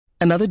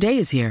Another day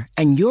is here,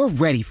 and you're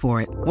ready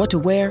for it. What to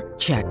wear?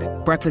 Check.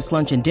 Breakfast,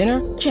 lunch, and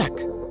dinner? Check.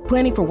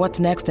 Planning for what's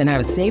next and how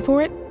to save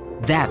for it?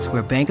 That's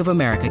where Bank of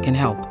America can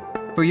help.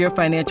 For your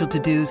financial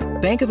to-dos,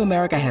 Bank of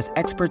America has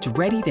experts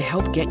ready to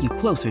help get you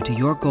closer to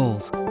your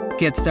goals.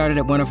 Get started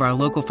at one of our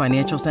local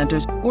financial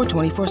centers or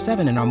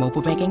 24/7 in our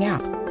mobile banking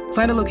app.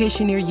 Find a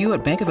location near you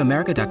at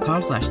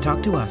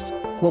bankofamerica.com/talktous.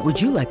 What would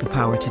you like the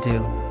power to do?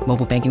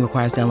 Mobile banking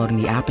requires downloading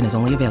the app and is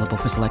only available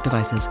for select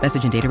devices.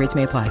 Message and data rates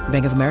may apply.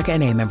 Bank of America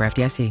N.A., member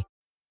FDIC.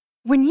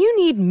 When you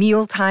need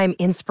mealtime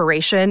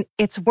inspiration,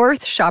 it's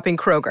worth shopping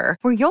Kroger,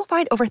 where you'll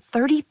find over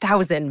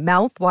 30,000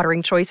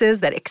 mouth-watering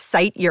choices that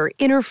excite your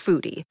inner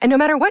foodie. And no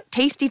matter what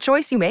tasty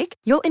choice you make,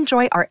 you'll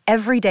enjoy our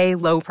everyday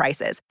low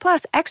prices,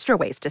 plus extra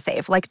ways to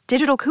save, like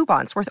digital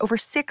coupons worth over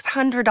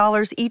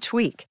 $600 each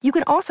week. You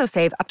can also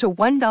save up to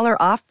 $1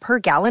 off per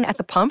gallon at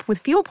the pump with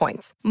fuel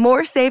points.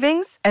 More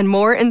savings and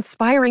more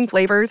inspiring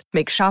flavors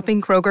make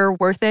shopping Kroger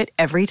worth it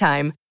every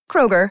time.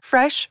 Kroger,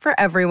 fresh for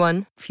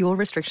everyone. Fuel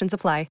restrictions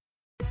apply.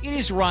 It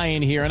is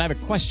Ryan here, and I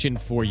have a question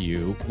for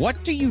you.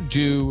 What do you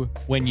do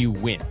when you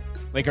win?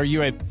 Like, are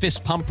you a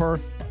fist pumper,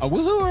 a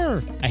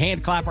woo-hooer, a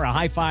hand clapper, a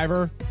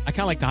high-fiver? I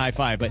kind of like the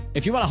high-five, but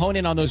if you want to hone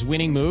in on those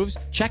winning moves,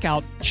 check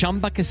out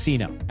Chumba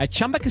Casino. At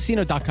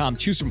ChumbaCasino.com,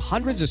 choose from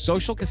hundreds of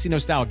social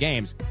casino-style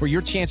games for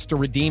your chance to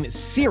redeem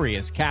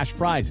serious cash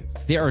prizes.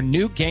 There are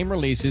new game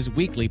releases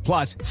weekly,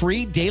 plus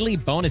free daily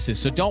bonuses,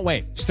 so don't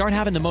wait. Start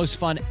having the most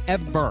fun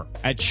ever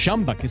at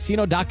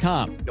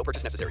ChumbaCasino.com. No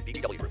purchase necessary.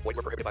 VGW Group. Void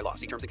where prohibited by law.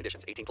 See terms and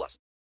conditions. 18+.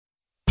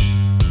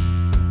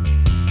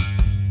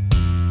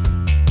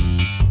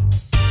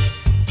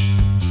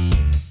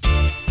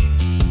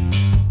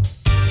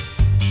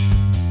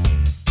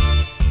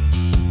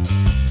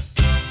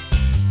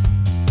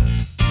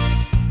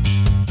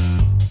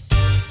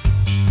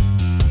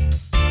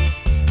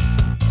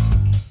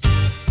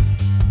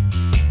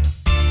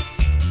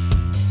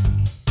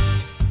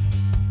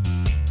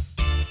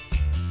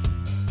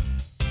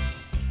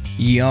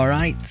 You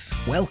alright?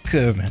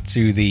 Welcome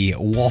to the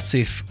What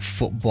If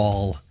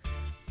Football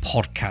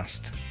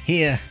podcast,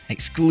 here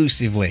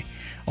exclusively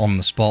on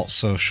the Sports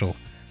Social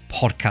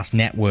Podcast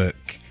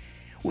Network.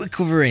 We're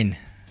covering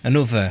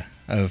another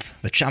of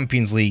the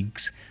Champions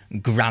League's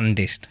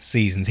grandest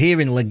seasons, here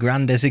in Le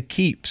Grand as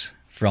Équipes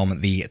from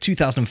the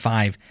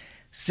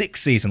 2005-06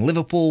 season.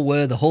 Liverpool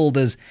were the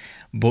holders,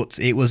 but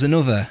it was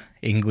another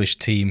English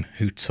team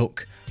who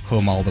took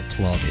home all the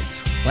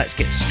plaudits. Let's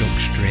get stuck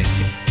straight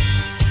in.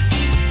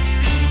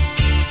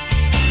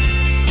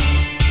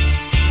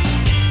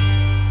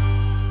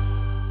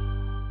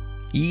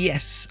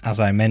 Yes, as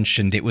I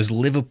mentioned, it was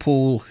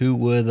Liverpool who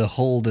were the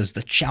holders,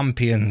 the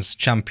champions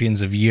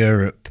of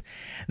Europe.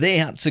 They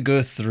had to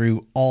go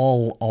through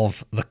all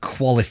of the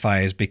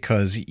qualifiers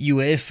because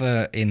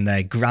UEFA, in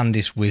their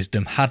grandest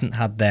wisdom, hadn't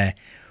had their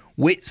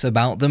wits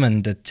about them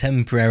and had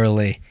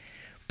temporarily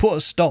put a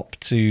stop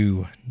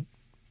to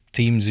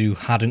teams who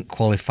hadn't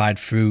qualified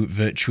through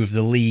virtue of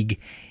the league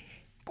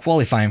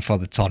qualifying for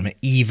the tournament,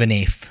 even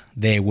if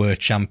they were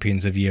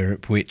champions of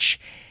Europe, which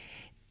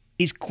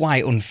is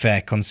quite unfair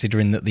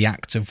considering that the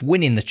act of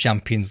winning the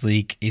Champions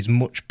League is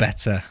much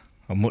better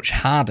or much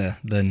harder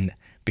than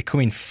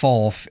becoming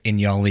fourth in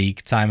your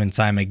league time and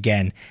time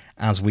again,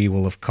 as we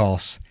will of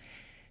course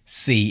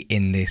see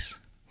in this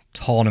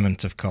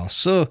tournament, of course.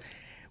 So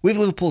with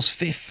Liverpool's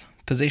fifth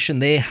position,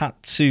 they had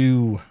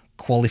to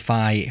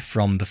qualify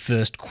from the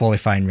first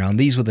qualifying round.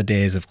 These were the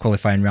days of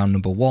qualifying round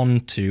number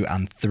 1, 2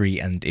 and 3,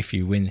 and if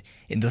you win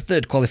in the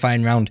third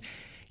qualifying round,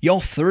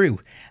 you're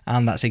through.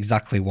 And that's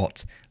exactly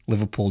what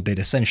Liverpool did,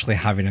 essentially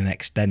having an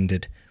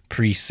extended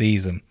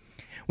pre-season.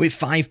 With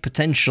 5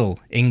 potential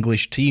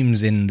English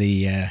teams in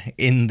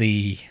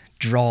the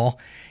draw,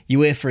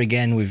 UEFA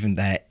again, with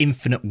their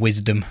infinite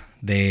wisdom,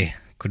 they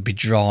could be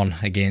drawn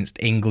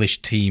against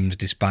English teams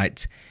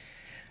despite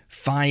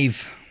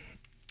 5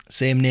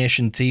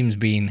 same-nation teams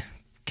being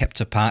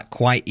kept apart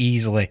quite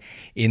easily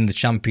in the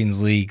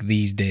Champions League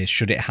these days,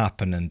 should it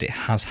happen, and it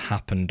has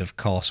happened, of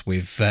course,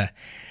 with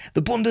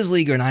the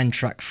Bundesliga and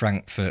Eintracht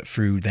Frankfurt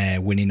through their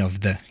winning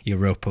of the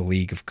Europa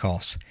League, of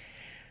course.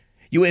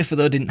 UEFA,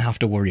 though, didn't have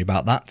to worry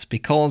about that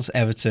because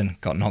Everton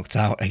got knocked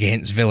out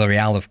against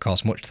Villarreal, of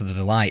course, much to the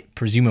delight,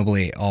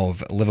 presumably,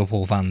 of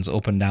Liverpool fans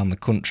up and down the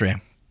country.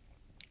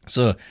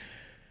 So,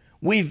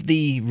 with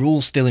the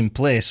rules still in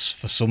place,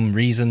 for some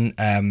reason,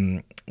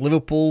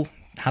 Liverpool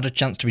had a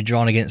chance to be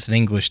drawn against an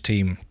English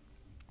team.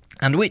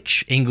 And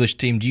which English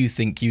team do you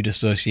think you'd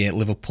associate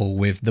Liverpool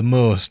with the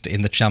most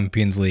in the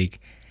Champions League?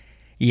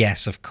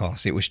 Yes, of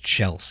course, it was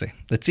Chelsea.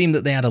 The team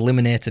that they had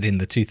eliminated in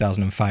the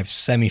 2005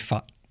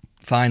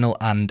 semi-final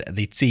and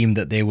the team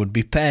that they would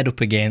be paired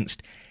up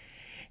against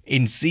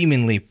in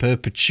seemingly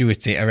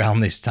perpetuity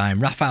around this time.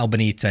 Rafael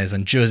Benitez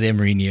and Jose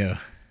Mourinho.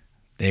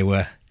 They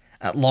were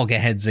at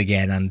loggerheads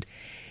again, and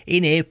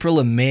in April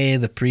and May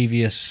the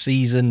previous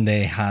season,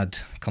 they had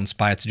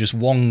conspired to just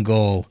one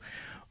goal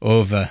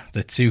over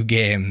the 2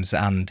 games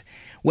and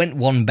went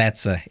one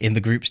better in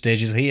the group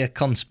stages here,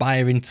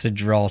 conspiring to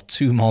draw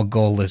 2 more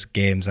goalless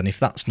games. And if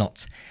that's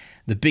not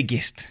the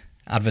biggest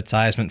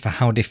advertisement for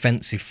how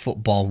defensive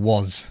football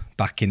was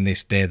back in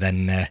this day,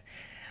 then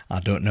I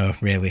don't know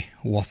really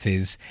what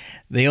is.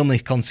 They only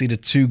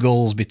conceded 2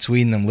 goals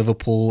between them.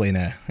 Liverpool in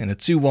a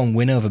 2-1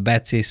 win over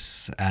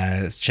Betis,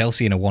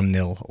 Chelsea in a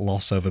 1-0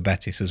 loss over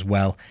Betis as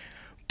well.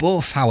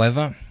 Both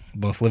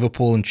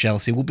Liverpool and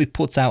Chelsea will be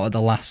put out at the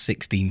last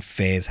 16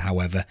 phase,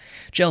 however.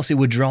 Chelsea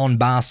were drawn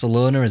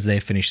Barcelona as they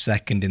finished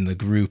second in the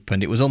group,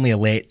 and it was only a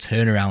late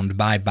turnaround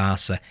by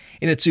Barca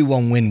in a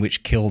 2-1 win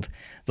which killed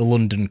the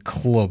London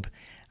club.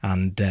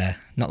 And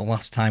not the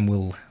last time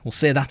we'll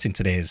say that in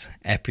today's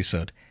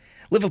episode.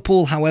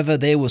 Liverpool, however,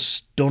 they were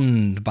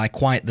stunned by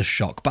quite the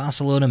shock.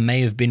 Barcelona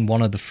may have been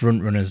one of the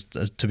front-runners,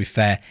 to be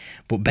fair,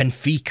 but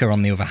Benfica,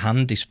 on the other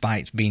hand,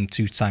 despite being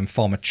 2-time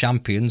former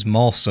champions,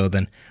 more so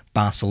than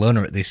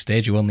Barcelona at this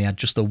stage, who only had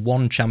just the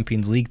 1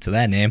 Champions League to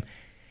their name,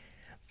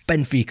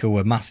 Benfica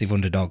were massive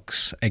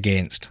underdogs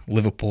against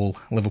Liverpool.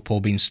 Liverpool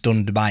being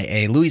stunned by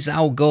a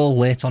Luizão goal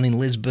late on in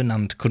Lisbon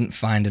and couldn't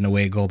find an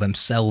away goal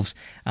themselves,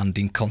 and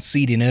in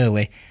conceding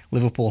early,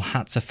 Liverpool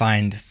had to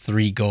find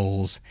 3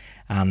 goals.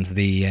 And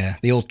the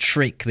old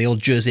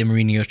Jose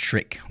Mourinho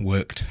trick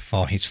worked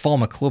for his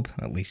former club,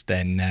 at least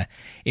in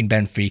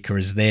Benfica,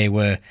 as they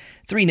were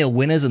 3-0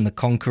 winners and the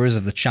conquerors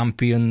of the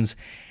champions.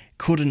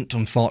 Couldn't,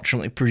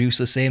 unfortunately, produce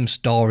the same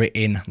story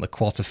in the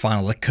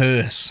quarter-final. The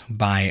curse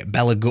by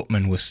Bela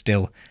Gutmann was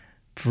still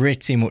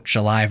pretty much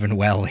alive and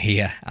well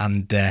here,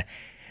 and they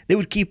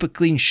would keep a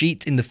clean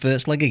sheet in the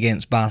first leg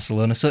against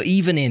Barcelona, so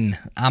even in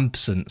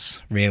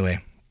absence, really,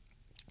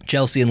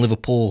 Chelsea and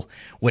Liverpool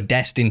were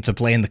destined to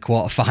play in the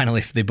quarter-final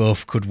if they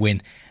both could win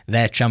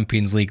their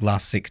Champions League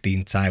last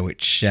 16 tie,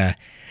 which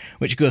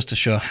goes to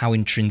show how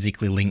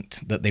intrinsically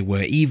linked that they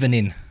were. Even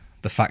in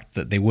the fact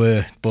that they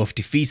were both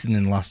defeated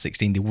in the last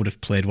 16, they would have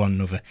played one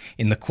another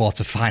in the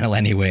quarter-final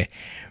anyway.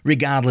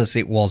 Regardless,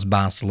 it was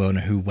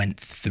Barcelona who went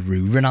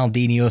through.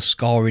 Ronaldinho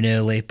scoring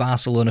early.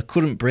 Barcelona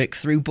couldn't break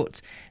through,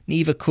 but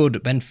neither could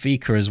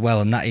Benfica as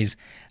well, and that is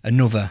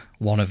another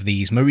one of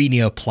these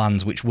Mourinho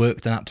plans which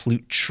worked an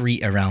absolute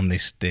treat around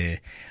this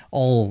day.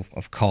 All,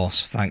 of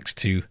course, thanks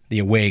to the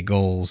away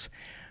goals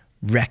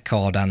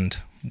record, and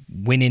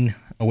winning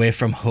away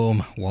from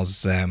home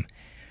was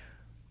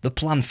the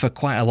plan for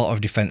quite a lot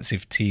of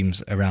defensive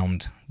teams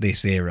around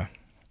this era.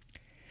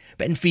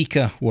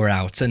 Benfica were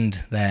out,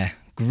 and their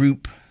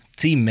group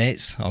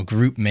mates,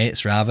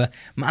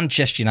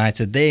 Manchester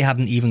United, they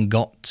hadn't even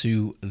got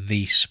to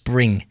the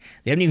spring.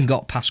 They hadn't even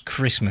got past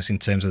Christmas in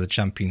terms of the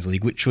Champions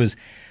League, which was,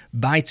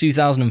 by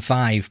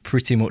 2005,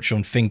 pretty much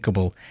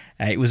unthinkable.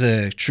 It was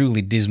a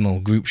truly dismal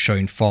group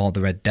showing for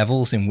the Red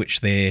Devils, in which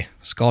they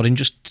scored in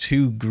just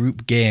 2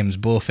 group games,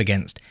 both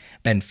against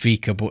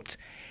Benfica, but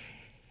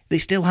they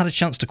still had a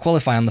chance to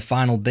qualify on the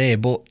final day,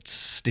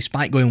 but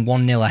despite going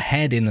 1-0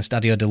 ahead in the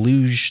Stadio de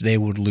Luz, they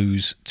would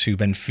lose to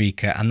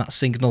Benfica, and that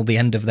signalled the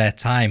end of their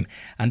time.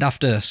 And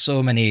after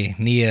so many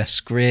near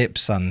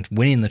scrapes and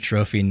winning the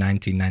trophy in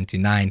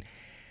 1999,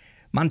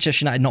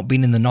 Manchester United not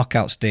being in the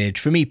knockout stage,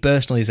 for me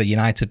personally as a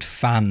United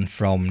fan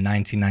from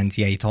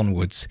 1998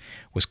 onwards,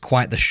 was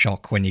quite the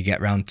shock when you get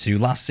round to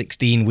last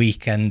 16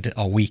 week, and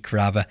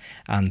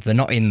they're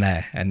not in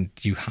there, and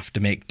you have to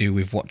make do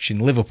with watching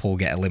Liverpool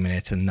get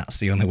eliminated, and that's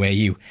the only way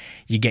you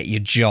get your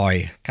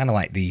joy. Kind of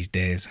like these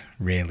days,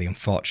 really,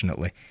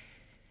 unfortunately.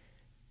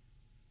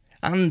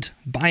 And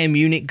Bayern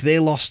Munich, they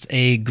lost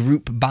a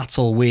group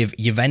battle with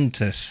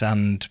Juventus,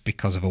 and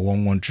because of a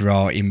 1-1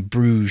 draw in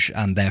Bruges,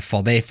 and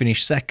therefore they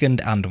finished second,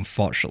 and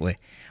unfortunately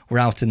were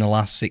out in the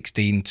last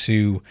 16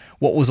 to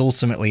what was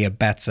ultimately a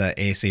better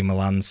AC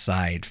Milan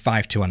side,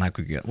 5-2 on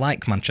aggregate,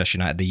 like Manchester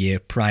United the year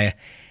prior,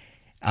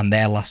 and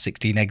their last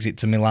 16 exit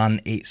to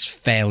Milan, it's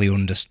fairly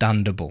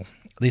understandable.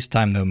 This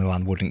time, though,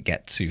 Milan wouldn't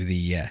get to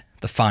the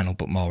final,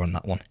 but more on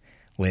that one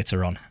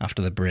later on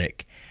after the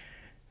break.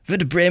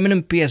 Werder Bremen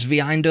and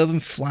PSV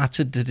Eindhoven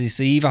flattered to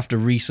deceive after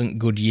recent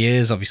good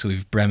years, obviously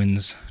with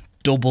Bremen's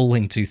double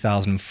in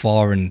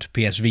 2004 and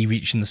PSV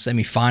reaching the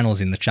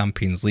semi-finals in the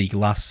Champions League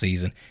last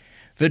season.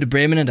 Werder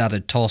Bremen had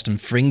added Torsten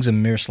Frings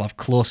and Miroslav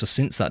Klose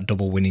since that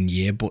double-winning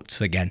year, but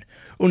again,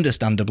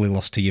 understandably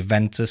lost to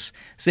Juventus.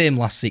 Same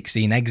last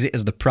 16 exit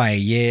as the prior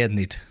year, and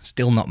they'd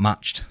still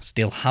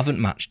haven't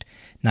matched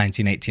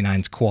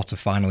 1989's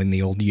quarter-final in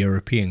the old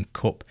European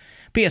Cup.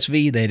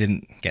 PSV, they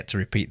didn't get to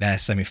repeat their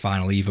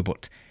semi-final either,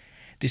 but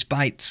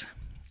despite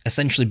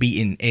essentially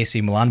beating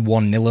AC Milan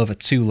 1-0 over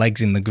 2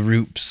 legs in the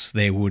groups,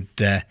 they would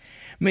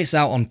miss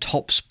out on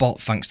top spot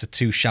thanks to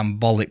 2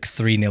 shambolic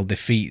 3-0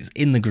 defeats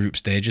in the group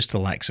stages to the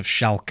likes of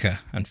Schalke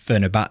and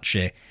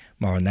Fenerbahce.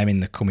 More on them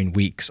in the coming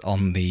weeks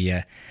on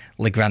the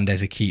Les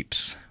Grandes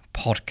Equipes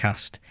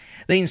podcast.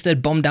 They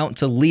instead bombed out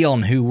to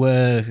Lyon, who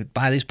were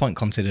by this point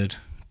considered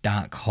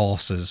dark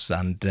horses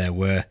and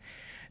were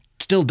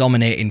still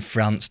dominating in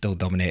France,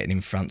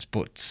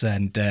 but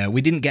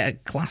we didn't get a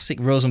classic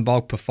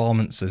Rosenborg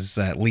performance as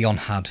Lyon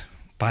had,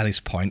 by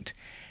this point,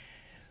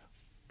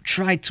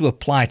 tried to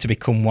apply to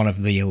become one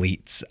of the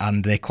elites,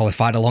 and they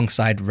qualified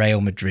alongside Real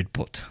Madrid,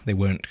 but they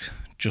weren't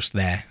just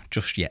there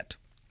just yet.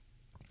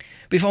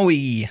 Before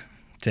we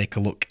take a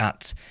look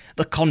at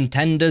the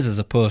contenders as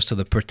opposed to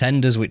the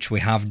pretenders, which we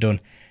have done.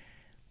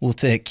 We'll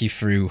take you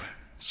through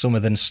some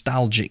of the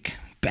nostalgic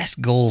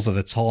best goals of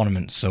the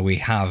tournament. So we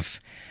have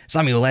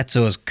Samuel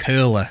Eto'o's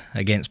curler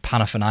against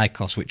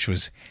Panathinaikos, which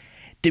was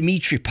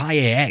Dimitri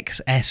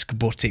Payet-esque,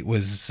 but it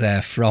was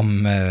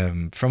from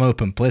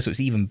open play, so it's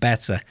even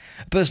better.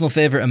 A personal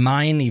favourite of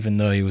mine, even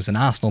though he was an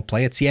Arsenal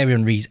player, Thierry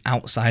Henry's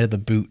outside of the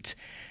boot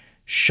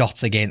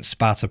shot against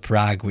Sparta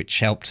Prague, which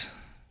helped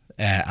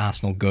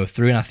Arsenal go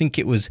through. And I think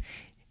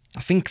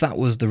that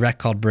was the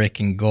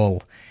record-breaking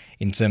goal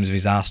in terms of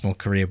his Arsenal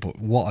career, but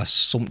what a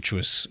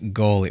sumptuous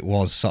goal it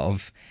was, sort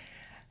of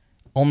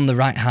on the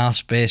right half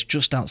space,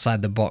 just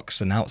outside the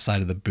box and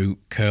outside of the boot,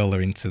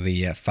 curler into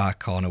the far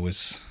corner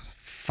was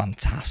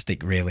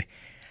fantastic, really.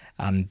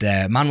 And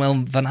Manuel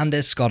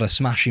Fernandes scored a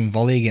smashing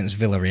volley against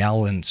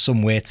Villarreal, and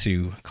some way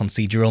to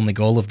concede your only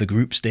goal of the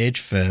group stage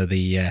for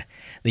the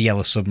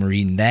Yellow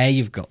Submarine there.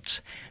 You've got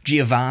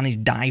Giovanni's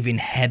diving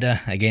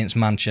header against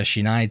Manchester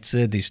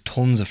United. There's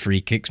tons of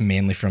free kicks,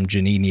 mainly from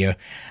Juninho,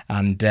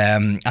 and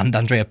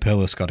Andrea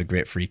Pirlo scored a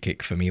great free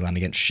kick for Milan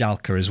against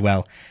Schalke as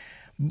well.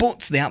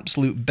 But the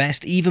absolute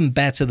best, even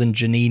better than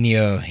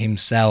Juninho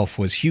himself,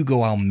 was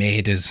Hugo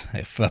Almeida's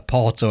for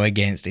Porto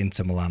against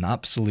Inter Milan.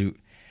 Absolute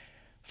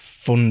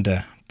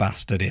thunder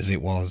bastard as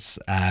it was.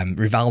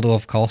 Rivaldo,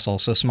 of course,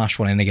 also smashed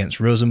one in against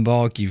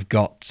Rosenborg. You've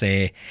got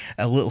a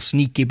little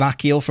sneaky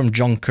back heel from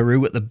John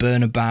Carew at the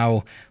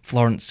Bernabeu.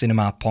 Florent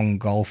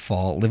Sinama-Pongolle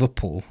for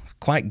Liverpool.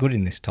 Quite good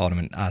in this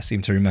tournament, I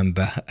seem to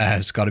remember.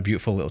 Has got a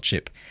beautiful little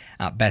chip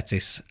at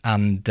Betis.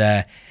 And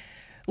a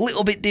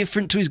little bit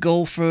different to his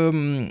goal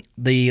from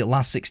the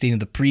last 16 of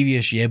the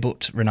previous year,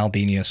 but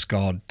Ronaldinho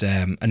scored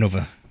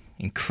another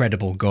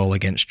incredible goal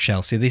against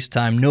Chelsea. This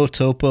time, no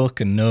toe poke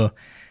and no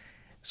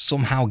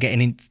somehow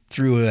getting in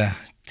through a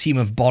team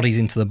of bodies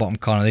into the bottom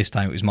corner. This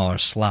time it was more a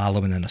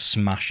slalom and then a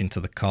smash into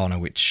the corner,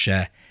 which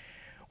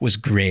was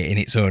great in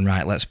its own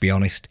right, let's be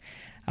honest.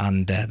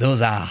 And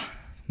those are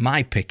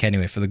my pick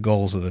anyway for the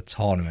goals of the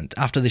tournament.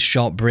 After this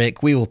short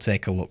break, we will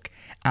take a look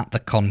at the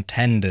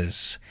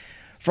contenders.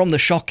 From the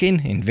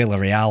shocking in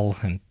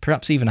Villarreal and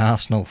perhaps even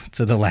Arsenal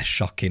to the less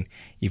shocking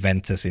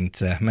Juventus,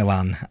 Inter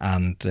Milan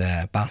and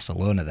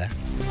Barcelona there.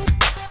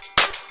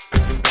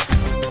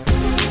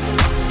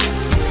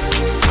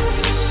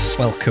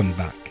 Welcome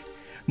back.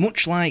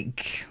 Much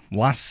like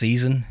last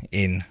season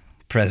in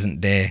present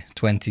day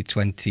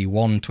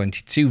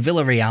 2021-22,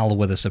 Villarreal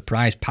were the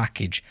surprise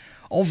package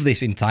of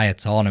this entire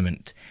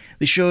tournament.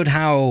 They showed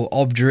how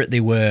obdurate they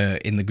were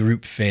in the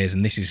group phase,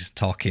 and this is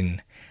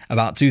talking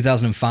about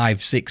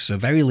 2005-06, so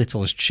very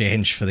little has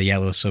changed for the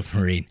Yellow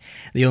Submarine.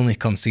 They only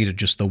conceded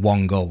just the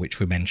one goal, which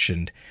we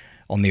mentioned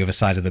on the other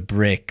side of the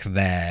break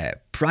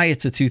there. Prior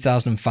to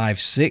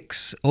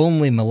 2005-06,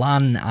 only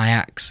Milan,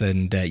 Ajax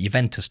and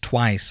Juventus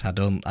twice had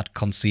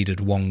conceded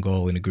one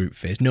goal in a group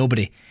phase.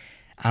 Nobody,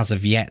 as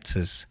of yet,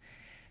 has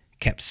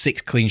kept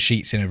 6 clean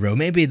sheets in a row.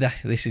 Maybe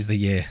this is the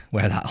year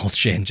where that all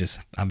changes.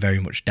 I very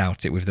much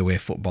doubt it with the way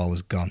football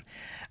has gone.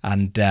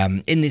 And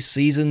in this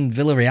season,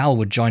 Villarreal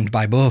were joined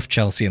by both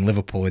Chelsea and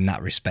Liverpool in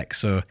that respect.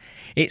 So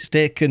it's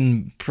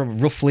taken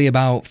roughly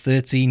about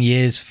 13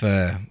 years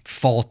for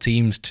 4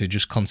 teams to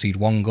just concede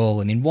one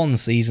goal. And in one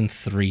season,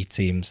 3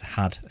 teams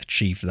had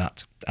achieved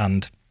that.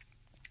 And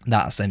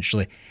that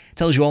essentially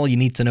tells you all you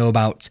need to know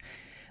about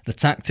the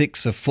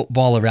tactics of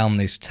football around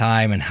this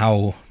time and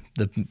how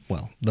the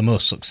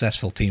most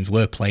successful teams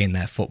were playing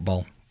their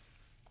football.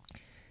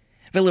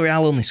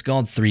 Villarreal only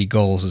scored 3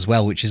 goals as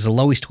well, which is the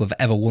lowest to have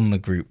ever won the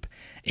group.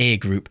 A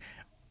group,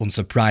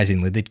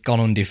 unsurprisingly. They'd gone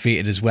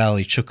undefeated as well.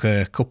 He took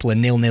a couple of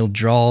 0-0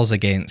 draws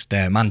against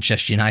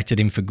Manchester United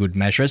in for good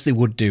measure, as they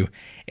would do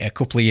a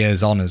couple of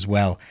years on as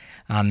well.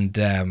 And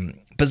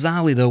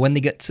bizarrely though, when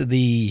they get to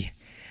the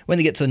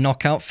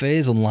knockout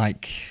phase,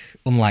 unlike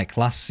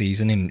last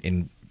season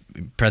in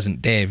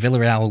present day,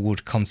 Villarreal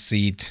would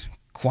concede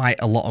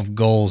quite a lot of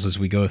goals as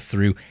we go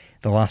through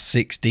the last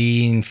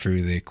 16,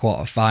 through the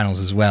quarterfinals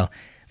as well.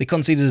 They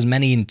conceded as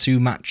many in 2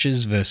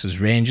 matches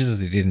versus Rangers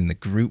as they did in the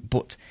group,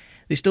 but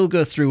they still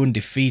go through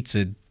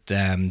undefeated.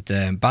 And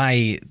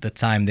by the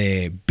time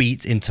they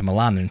beat Inter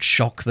Milan and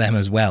shock them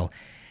as well,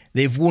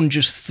 they've won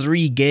just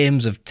 3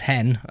 games of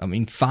 10. I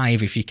mean,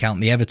 5 if you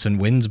count the Everton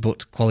wins,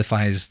 but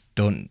qualifiers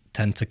don't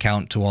tend to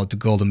count towards the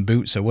Golden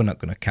Boot, so we're not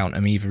going to count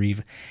them either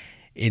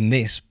in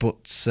this.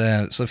 But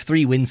so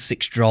 3 wins,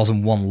 6 draws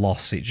and 1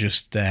 loss. It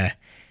just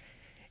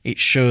it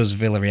shows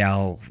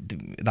Villarreal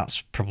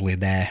that's probably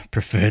their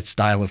preferred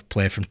style of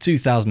play from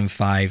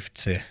 2005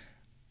 to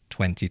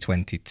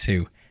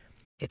 2022.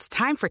 It's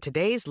time for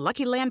today's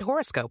Lucky Land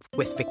horoscope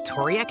with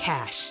Victoria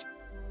Cash.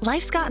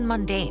 Life's gotten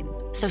mundane,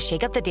 so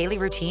shake up the daily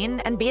routine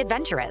and be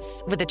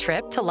adventurous with a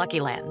trip to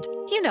Lucky Land.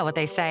 You know what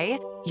they say,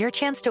 your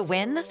chance to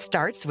win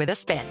starts with a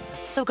spin.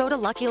 So go to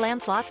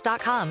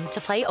LuckyLandSlots.com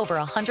to play over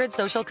 100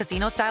 social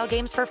casino-style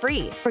games for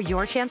free for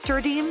your chance to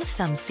redeem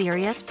some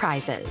serious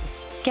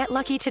prizes. Get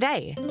lucky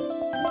today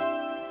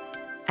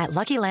at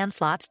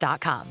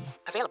LuckyLandSlots.com.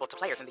 Available to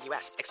players in the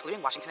U.S.,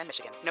 excluding Washington and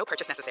Michigan. No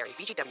purchase necessary.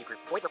 VGW Group.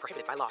 Void where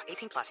prohibited by law.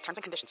 18+. Terms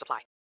and conditions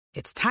apply.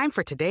 It's time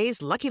for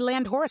today's Lucky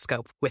Land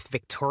horoscope with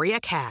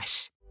Victoria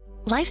Cash.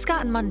 Life's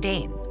gotten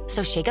mundane,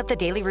 so shake up the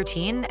daily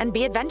routine and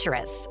be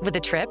adventurous with a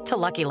trip to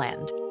Lucky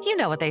Land. You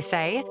know what they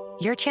say,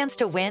 your chance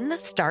to win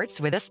starts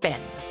with a spin.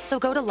 So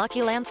go to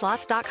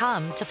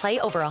LuckyLandSlots.com to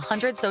play over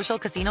 100 social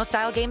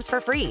casino-style games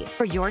for free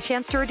for your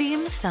chance to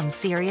redeem some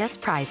serious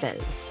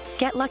prizes.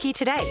 Get lucky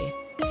today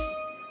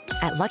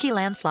at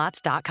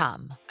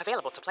LuckyLandSlots.com.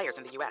 Available to players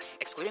in the U.S.,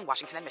 excluding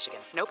Washington and Michigan.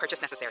 No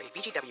purchase necessary.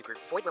 VGW Group.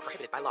 Void where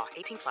prohibited by law.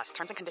 18 plus.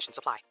 Terms and conditions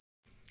apply.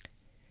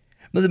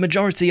 But the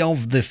majority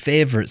of the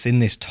favourites in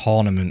this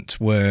tournament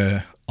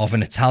were of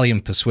an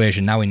Italian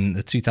persuasion. Now in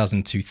the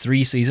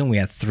 2002-03 season, we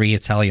had 3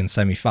 Italian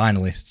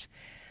semi-finalists.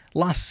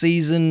 Last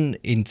season,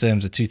 in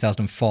terms of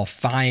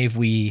 2004-05,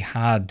 we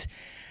had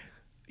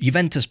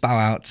Juventus bow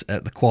out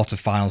at the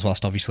quarterfinals,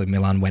 whilst obviously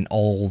Milan went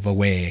all the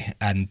way.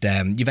 And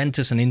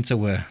Juventus and Inter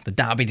were the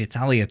Derby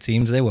d'Italia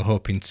teams. They were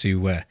hoping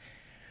to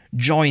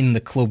join the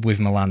club with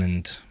Milan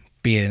and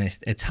be an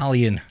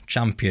Italian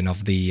champion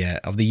of the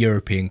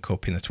European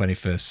Cup in the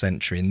 21st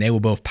century. And they were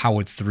both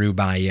powered through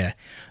by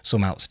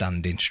some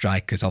outstanding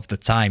strikers of the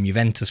time.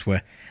 Juventus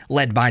were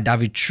led by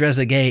David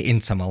Trezeguet.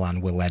 Inter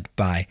Milan were led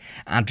by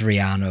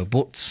Adriano.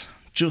 But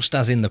just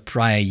as in the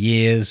prior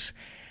years,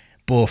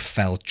 both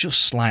fell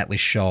just slightly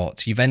short.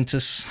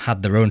 Juventus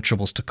had their own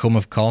troubles to come,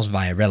 of course,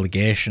 via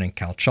relegation and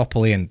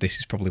Calciopoli, and this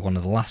is probably one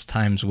of the last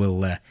times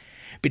we'll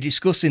be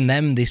discussing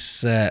them this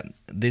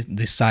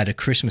side of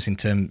Christmas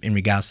in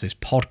regards to this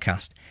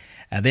podcast.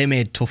 They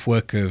made tough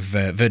work of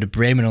Werder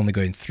Bremen only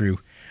going through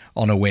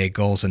on away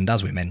goals, and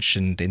as we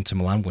mentioned, Inter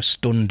Milan were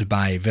stunned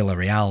by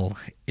Villarreal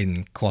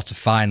in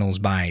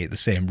quarterfinals by the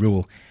same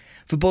rule.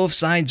 For both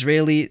sides,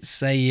 really,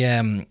 it's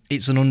an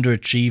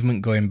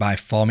underachievement going by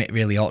form. It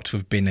really ought to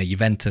have been a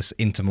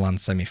Juventus-Inter Milan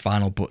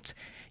semi-final, but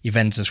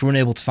Juventus were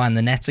unable to find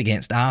the net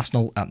against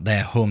Arsenal at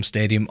their home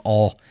stadium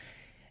or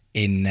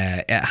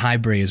at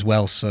Highbury as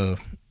well, so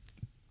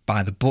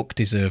by the book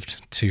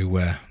deserved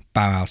to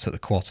bow out at the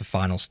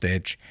quarter-final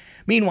stage.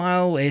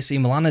 Meanwhile, AC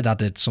Milan had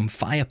added some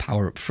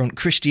firepower up front.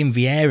 Christian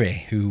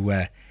Vieri, who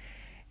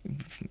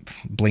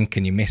blink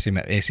and you miss him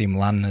at AC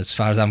Milan as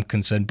far as I'm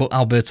concerned, but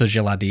Alberto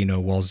Gilardino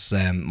was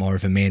more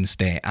of a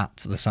mainstay at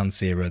the San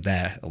Siro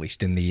there, at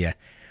least in the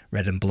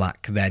red and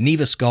black there.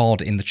 Neither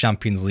scored in the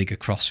Champions League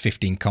across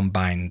 15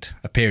 combined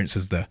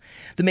appearances though.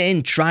 The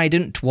main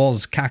trident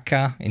was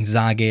Kaká,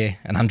 Inzaghi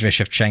and Andrei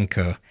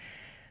Shevchenko.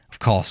 Of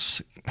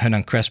course,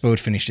 Hernan Crespo had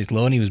finished his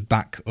loan. He was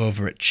back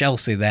over at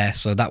Chelsea there,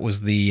 so that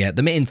was the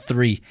main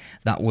three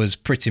that was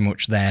pretty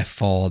much there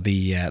for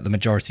the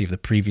majority of the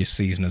previous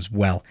season as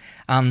well.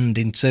 And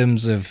in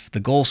terms of the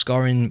goal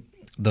scoring,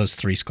 those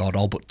three scored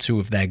all but 2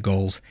 of their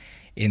goals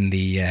in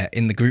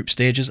the group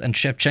stages, and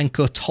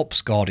Shevchenko top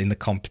scored in the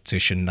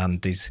competition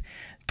and is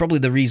probably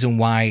the reason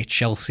why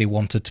Chelsea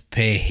wanted to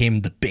pay him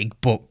the big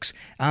bucks.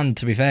 And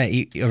to be fair,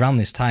 around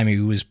this time he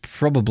was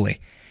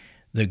probably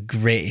the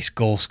greatest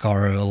goal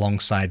scorer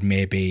alongside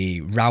maybe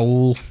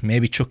Raul,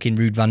 maybe chucking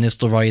Ruud van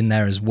Nistelrooy in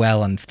there as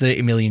well, and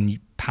 £30 million,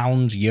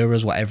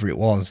 euros, whatever it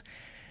was,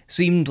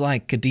 seemed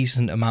like a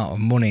decent amount of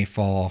money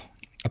for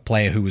a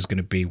player who was going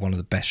to be one of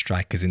the best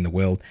strikers in the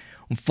world.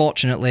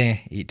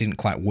 Unfortunately, it didn't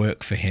quite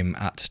work for him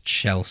at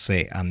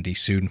Chelsea, and he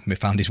soon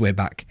found his way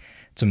back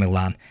to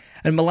Milan.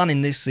 And Milan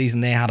in this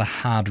season, they had a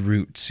hard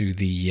route to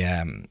the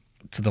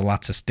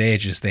latter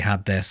stages. They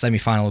had their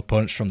semi-final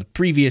opponents from the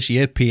previous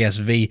year,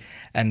 PSV,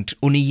 and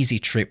uneasy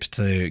trips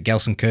to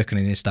Gelsenkirchen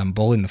in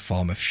Istanbul in the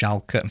form of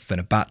Schalke and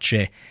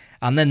Fenerbahce.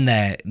 And then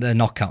their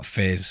knockout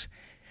phase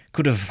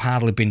could have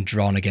hardly been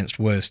drawn against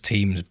worse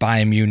teams.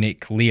 Bayern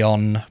Munich,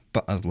 Lyon,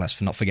 but let's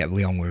not forget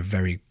Lyon were a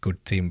very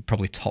good team,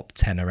 probably top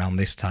 10 around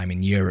this time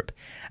in Europe.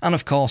 And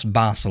of course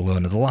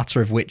Barcelona, the latter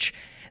of which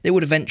they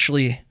would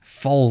eventually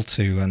fall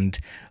to, and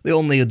they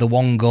only had the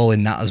 1 goal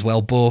in that as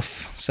well.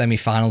 Both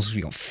semi-finals,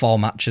 we got 4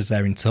 matches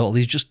there in total.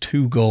 There's just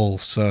 2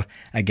 goals, so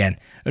again,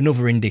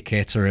 another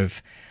indicator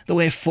of the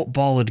way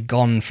football had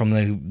gone from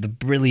the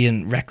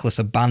brilliant, reckless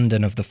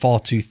abandon of the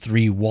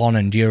 4-2-3-1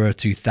 and Euro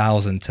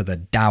 2000 to the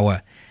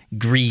dour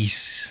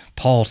Greece,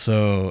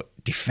 Porto,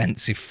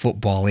 defensive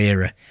football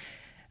era.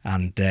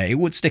 And it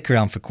would stick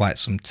around for quite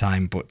some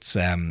time, but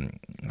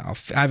I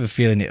have a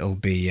feeling it'll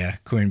be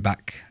coming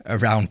back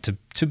around to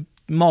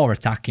more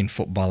attacking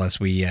football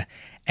as we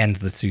end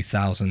the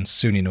 2000s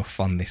soon enough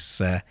on this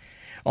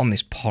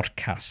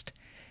podcast.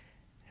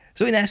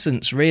 So in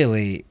essence,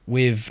 really,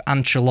 with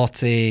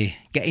Ancelotti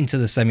getting to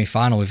the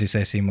semi-final with his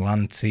AC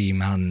Milan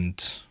team,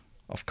 and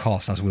of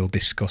course, as we'll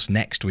discuss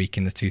next week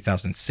in the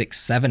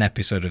 2006-07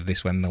 episode of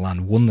this when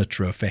Milan won the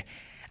trophy,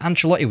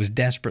 Ancelotti was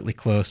desperately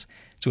close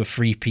to a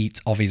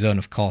three-peat of his own,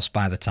 of course,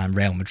 by the time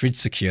Real Madrid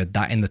secured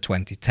that in the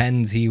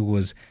 2010s. He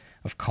was,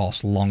 of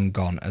course, long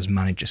gone as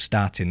manager,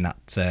 starting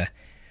that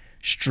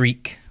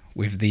streak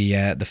with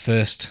the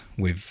first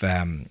with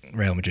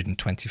Real Madrid in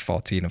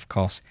 2014, of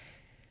course.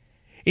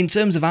 In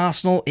terms of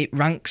Arsenal, it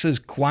ranks as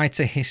quite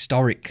a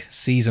historic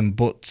season,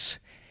 but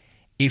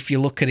if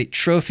you look at it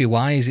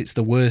trophy-wise, it's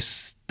their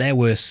worst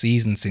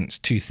season since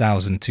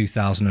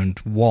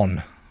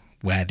 2000-2001.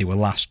 where they were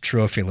last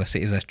trophyless.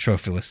 It is a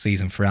trophyless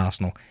season for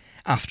Arsenal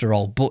after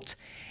all, but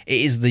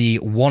it is the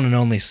one and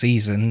only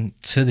season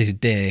to this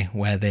day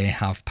where they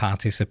have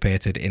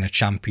participated in a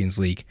Champions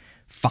League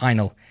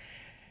final.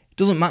 It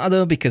doesn't matter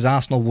though, because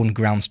Arsenal won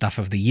Ground Staff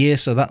of the Year,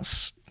 so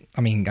that's,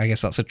 I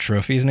guess that's a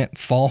trophy, isn't it?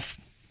 4th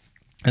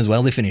as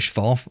well. They finished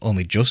 4th,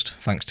 only just,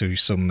 thanks to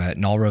some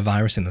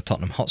norovirus in the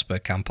Tottenham Hotspur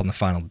camp on the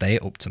final day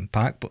at Upton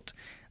Park, but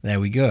there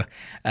we go.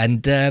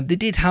 And they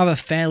did have a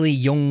fairly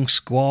young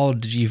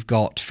squad. You've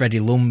got Freddie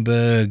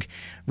Ljungberg,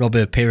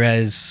 Robert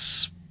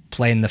Pires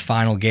playing the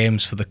final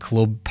games for the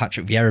club.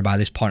 Patrick Vieira by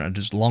this point had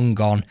just long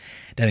gone.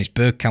 Dennis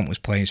Bergkamp was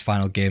playing his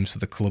final games for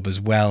the club as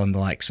well, and the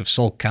likes of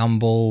Sol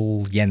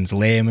Campbell, Jens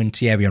Lehmann,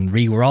 Thierry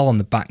Henry were all on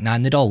the back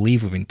nine. They'd all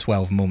leave within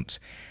 12 months,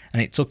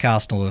 and it took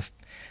Arsenal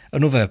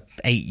another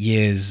 7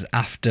 years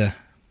after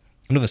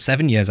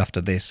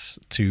this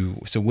to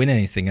win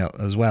anything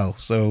as well.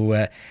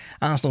 So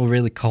Arsenal were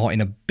really caught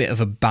in a bit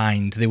of a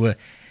bind.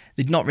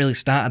 They'd not really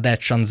started their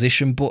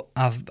transition, but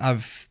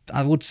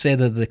I would say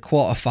that the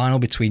quarter-final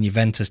between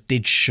Juventus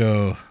did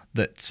show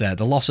that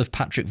the loss of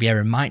Patrick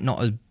Vieira might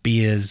not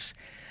be as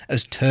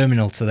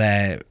terminal to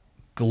their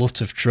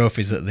glut of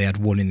trophies that they had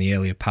won in the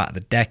earlier part of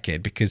the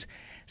decade, because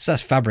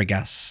Cesc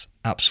Fabregas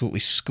absolutely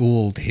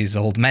schooled his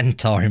old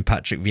mentor in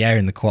Patrick Vieira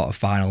in the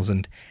quarter-finals,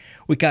 and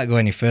we can't go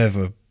any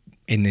further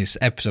in this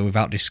episode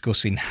without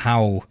discussing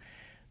how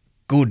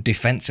good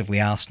defensively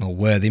Arsenal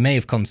were. They may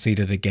have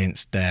conceded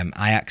against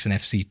Ajax and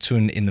FC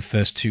Thun in the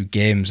first 2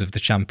 games of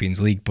the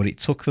Champions League, but it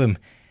took them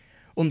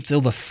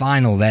until the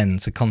final then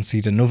to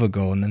concede another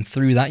goal, and then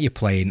through that you're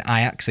playing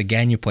Ajax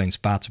again, you're playing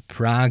Sparta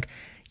Prague,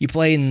 you're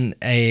playing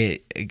an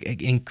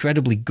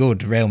incredibly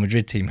good Real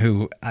Madrid team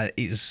who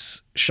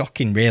is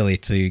shocking really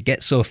to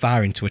get so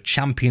far into a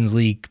Champions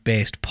League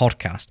based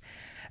podcast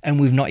and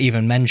we've not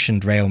even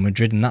mentioned Real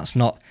Madrid, and that's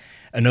not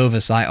an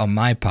oversight on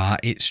my part,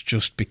 it's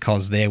just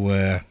because they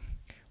were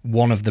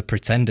one of the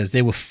pretenders.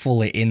 They were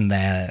fully in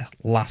their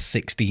last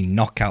 16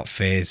 knockout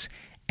phase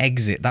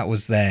exit. That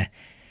was their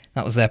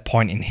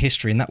point in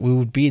history, and that we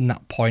would be in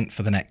that point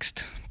for the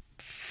next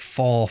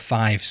 4,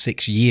 5,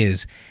 6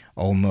 years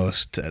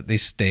almost at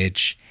this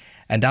stage.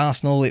 And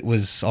Arsenal, it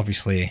was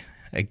obviously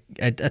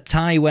a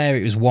tie where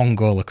it was 1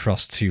 goal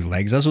across 2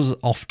 legs, as was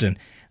often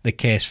the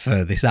case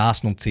for this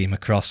Arsenal team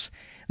across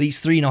these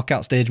 3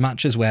 knockout stage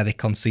matches where they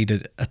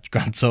conceded a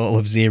grand total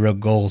of 0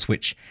 goals,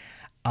 which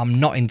I'm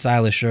not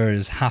entirely sure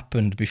has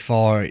happened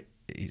before.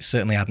 It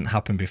certainly hadn't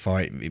happened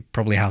before. It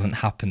probably hasn't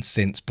happened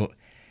since. But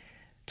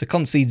to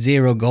concede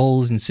 0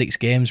 goals in 6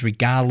 games,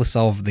 regardless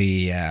of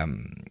the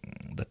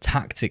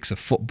tactics of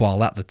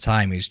football at the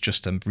time, is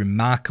just a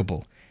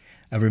remarkable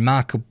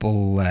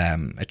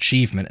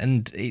achievement.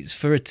 And it's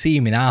for a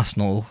team in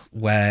Arsenal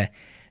where,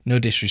 no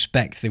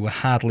disrespect, they were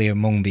hardly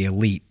among the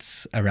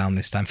elites around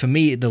this time. For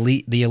me,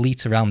 the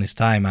elite around this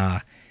time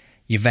are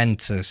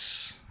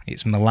Juventus,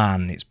 it's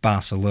Milan, it's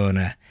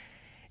Barcelona,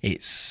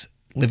 it's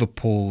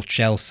Liverpool,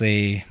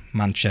 Chelsea,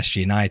 Manchester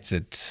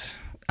United.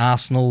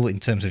 Arsenal, in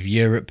terms of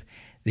Europe,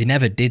 they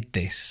never did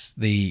this.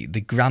 The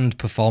grand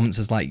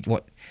performances like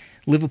what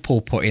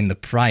Liverpool put in the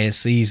prior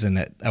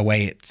season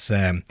away at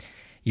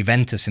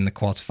Juventus in the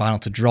quarter-final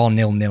to draw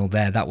 0-0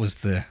 there, that was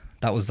the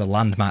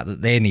landmark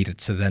that they needed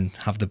to then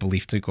have the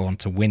belief to go on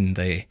to win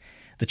the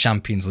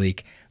Champions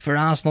League. For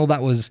Arsenal,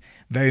 that was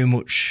very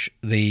much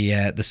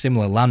the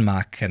similar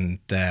landmark, and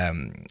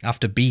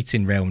after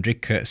beating Real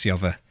Madrid courtesy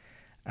of an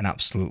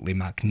absolutely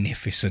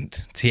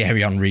magnificent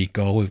Thierry Henry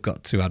goal, we've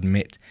got to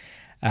admit,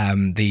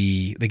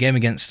 the game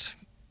against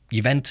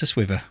Juventus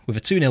with a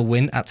 2-0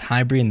 win at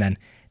Highbury and then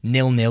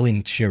 0-0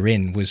 in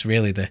Turin was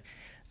really the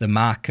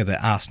marker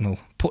that Arsenal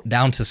put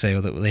down to say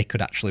that they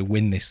could actually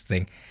win this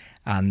thing.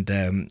 And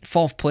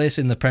 4th place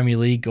in the Premier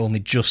League, only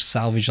just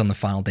salvaged on the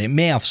final day. It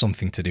may have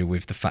something to do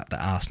with the fact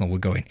that Arsenal were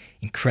going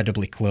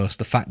incredibly close.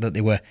 The fact that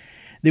they were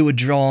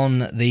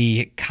drawn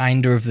the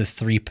kinder of the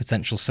 3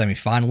 potential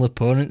semi-final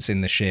opponents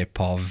in the shape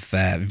of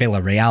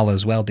Villarreal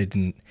as well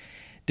didn't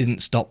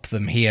stop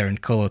them here.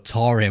 And Kolo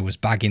Touré was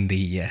bagging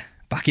the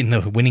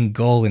winning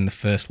goal in the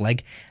first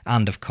leg.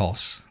 And of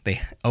course,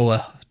 they owe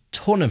a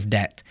ton of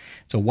debt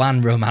to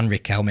Juan Roman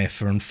Riquelme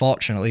for,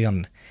 unfortunately,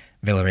 on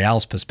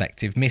Villarreal's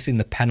perspective, missing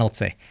the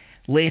penalty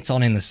late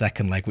on in the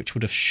second leg, which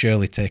would have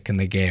surely taken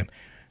the game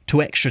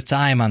to extra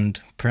time and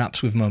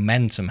perhaps with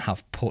momentum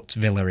have put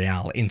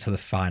Villarreal into the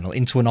final,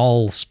 into an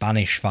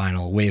all-Spanish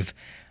final with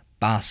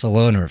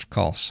Barcelona, of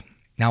course.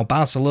 Now,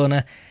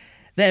 Barcelona,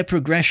 their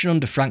progression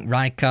under Frank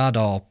Rijkaard,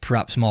 or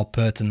perhaps more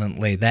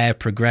pertinently, their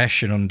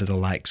progression under the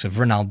likes of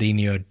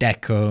Ronaldinho,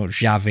 Deco,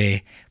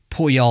 Xavi,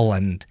 Puyol,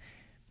 and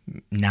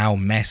now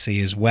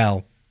Messi as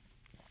well.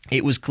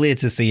 It was clear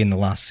to see in the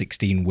last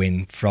 16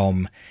 win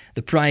from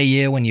the prior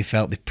year when you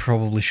felt they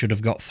probably should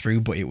have got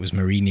through, but it was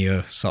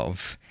Mourinho sort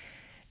of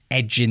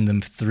edging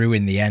them through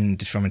in the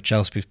end from a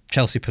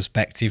Chelsea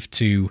perspective,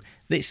 to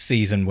this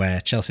season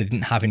where Chelsea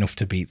didn't have enough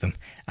to beat them.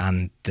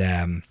 And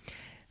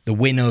the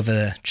win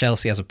over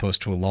Chelsea as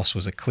opposed to a loss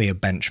was a clear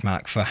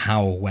benchmark for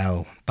how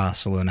well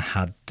Barcelona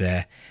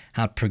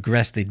had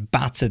progressed. They'd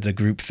battered the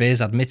group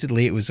phase.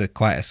 Admittedly, it was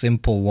quite a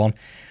simple one,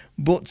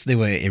 but they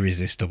were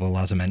irresistible,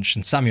 as I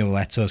mentioned. Samuel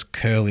Eto's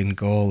curling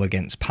goal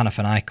against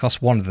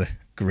Panathinaikos, one of the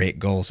great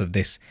goals of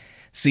this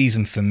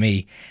season for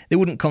me. They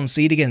wouldn't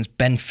concede against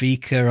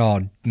Benfica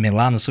or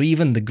Milan, so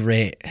even the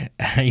great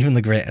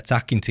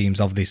attacking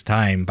teams of this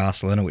time,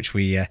 Barcelona, which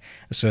we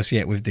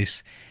associate with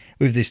this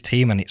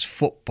team and its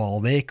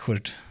football, they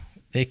could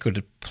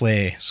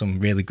play some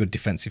really good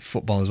defensive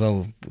football as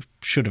well.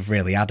 Should have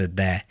really added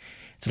there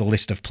to the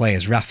list of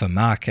players Rafa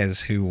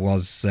Marquez, who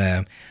was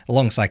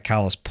alongside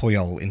Carlos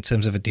Puyol in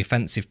terms of a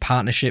defensive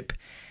partnership.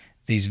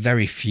 There's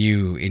very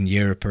few in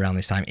Europe around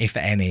this time, if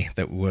any,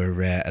 that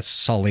were as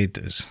solid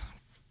as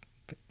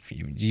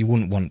you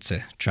wouldn't want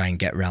to try and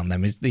get around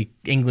them. The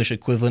English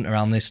equivalent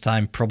around this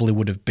time probably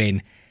would have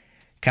been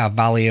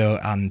Carvalho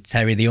and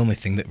Terry, the only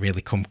thing that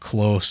really come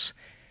close.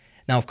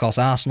 Now, of course,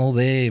 Arsenal,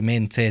 they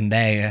maintain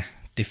their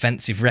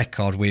defensive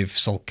record with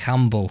Sol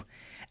Campbell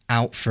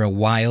out for a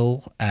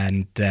while,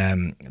 and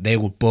they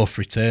would both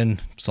return,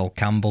 Sol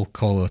Campbell,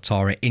 Kolo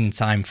Touré, in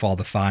time for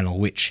the final,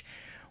 which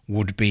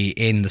would be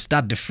in the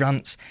Stade de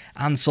France,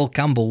 and Sol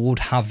Campbell would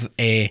have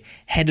a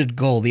headed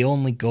goal, the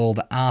only goal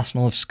that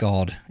Arsenal have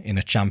scored in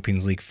a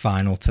Champions League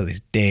final to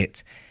this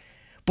date.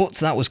 But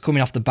that was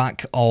coming off the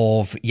back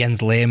of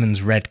Jens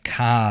Lehmann's red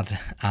card,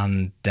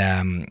 and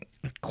by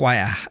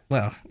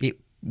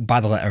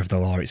the letter of the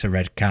law, it's a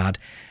red card.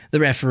 The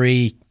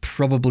referee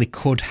probably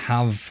could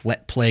have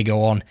let play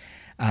go on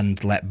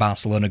and let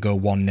Barcelona go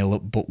 1-0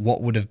 up, but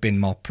what would have been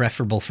more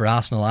preferable for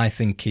Arsenal, I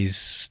think, is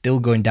still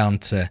going down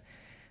to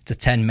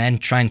 10 men,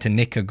 trying to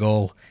nick a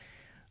goal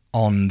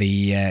on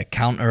the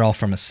counter or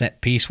from a set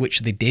piece,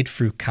 which they did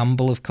through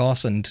Campbell, of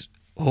course, and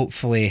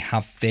hopefully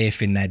have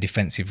faith in their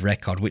defensive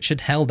record, which had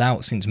held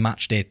out since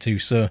match day 2.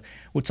 So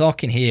we're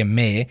talking here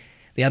May.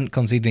 They hadn't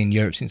conceded in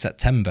Europe since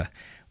September,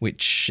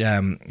 which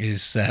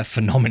is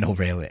phenomenal,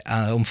 really.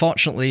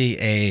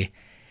 Unfortunately, a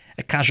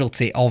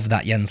casualty of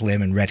that Jens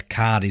Lehmann red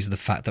card is the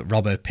fact that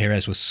Robert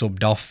Pires was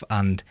subbed off,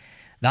 and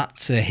that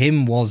to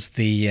him was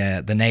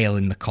the nail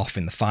in the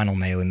coffin, the final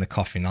nail in the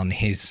coffin on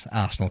his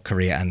Arsenal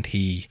career, and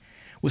he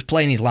was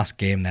playing his last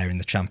game there in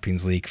the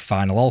Champions League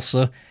final.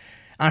 Also,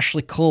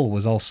 Ashley Cole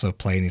was also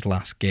playing his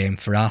last game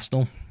for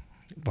Arsenal.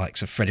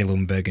 Likes of Freddie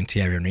Ljungberg and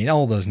Thierry Henry, and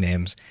all those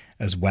names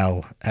as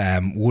well,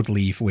 would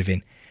leave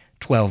within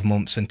 12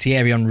 months. And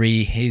Thierry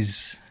Henry,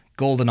 his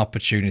golden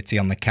opportunity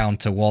on the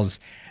counter was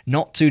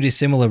not too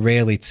dissimilar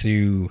really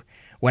to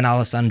when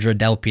Alessandro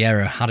Del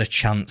Piero had a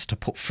chance to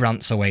put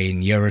France away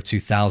in Euro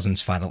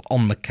 2000's final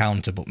on the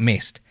counter but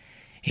missed.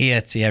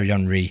 Here, Thierry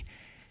Henry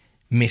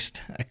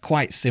missed a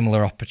quite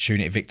similar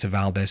opportunity, Victor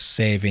Valdez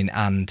saving,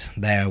 and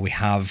there we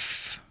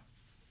have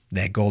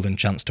their golden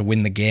chance to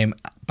win the game.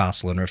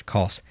 Barcelona, of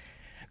course,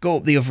 go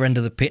up the other end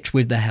of the pitch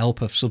with the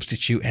help of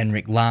substitute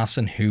Henrik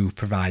Larsson, who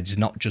provides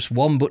not just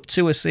 1 but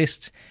 2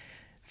 assists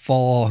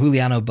for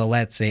Juliano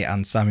Belletti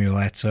and Samuel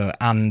Eto'o,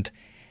 and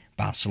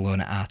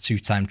Barcelona are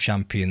 2-time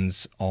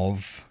champions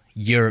of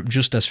Europe,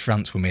 just as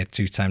France were made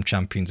 2-time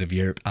champions of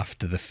Europe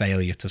after the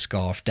failure to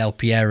score off Del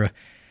Piero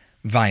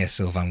via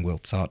Sylvain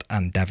Wiltord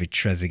and David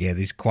Trezeguet.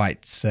 There's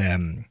quite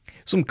some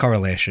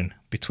correlation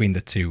between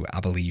the two, I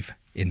believe,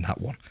 in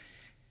that one.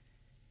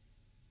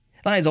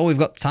 That is all we've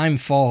got time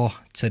for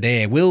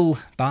today. Will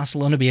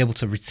Barcelona be able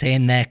to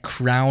retain their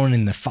crown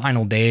in the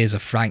final days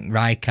of Frank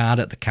Rijkaard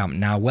at the Camp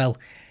Nou? Well,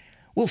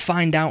 we'll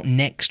find out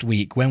next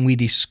week when we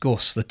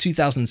discuss the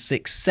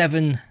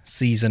 2006-07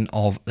 season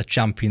of the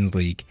Champions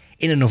League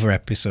in another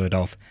episode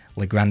of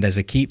Les Grandes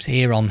Equipes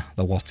here on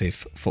the What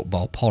If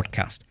Football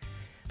Podcast.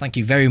 Thank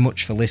you very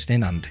much for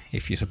listening, and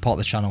if you support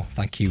the channel,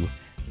 thank you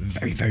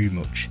very, very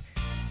much.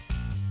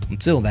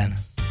 Until then,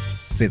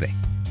 Sidi.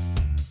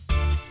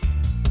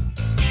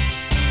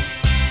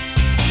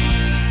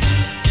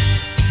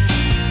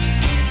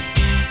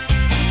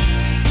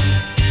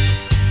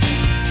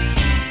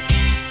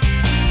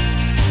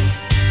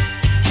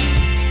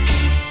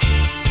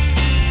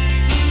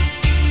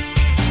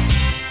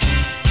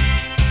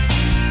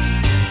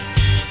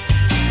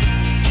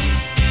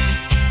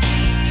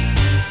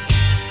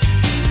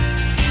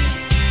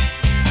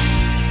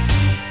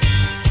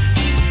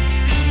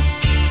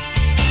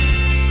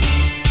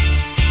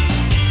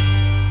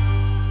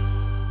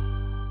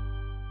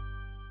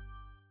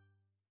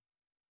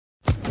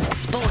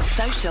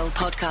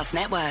 Podcast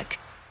Network.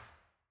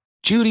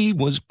 Judy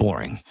was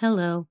boring.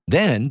 Hello.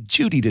 Then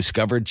Judy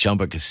discovered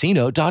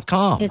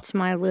ChumbaCasino.com. It's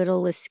my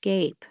little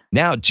escape.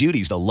 Now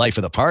Judy's the life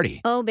of the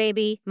party. Oh,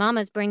 baby,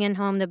 mama's bringing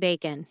home the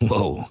bacon.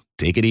 Whoa,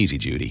 take it easy,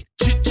 Judy.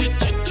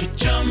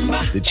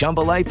 The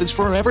Chumba life is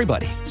for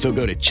everybody. So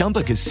go to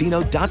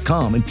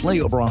ChumbaCasino.com and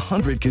play over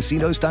 100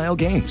 casino-style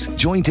games.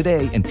 Join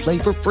today and play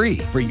for free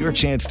for your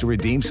chance to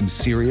redeem some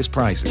serious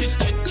prizes.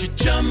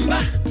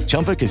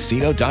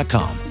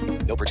 ChumbaCasino.com.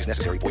 No purchase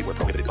necessary. Void where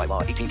prohibited by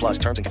law. 18+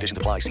 terms and conditions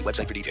apply. See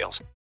website for details.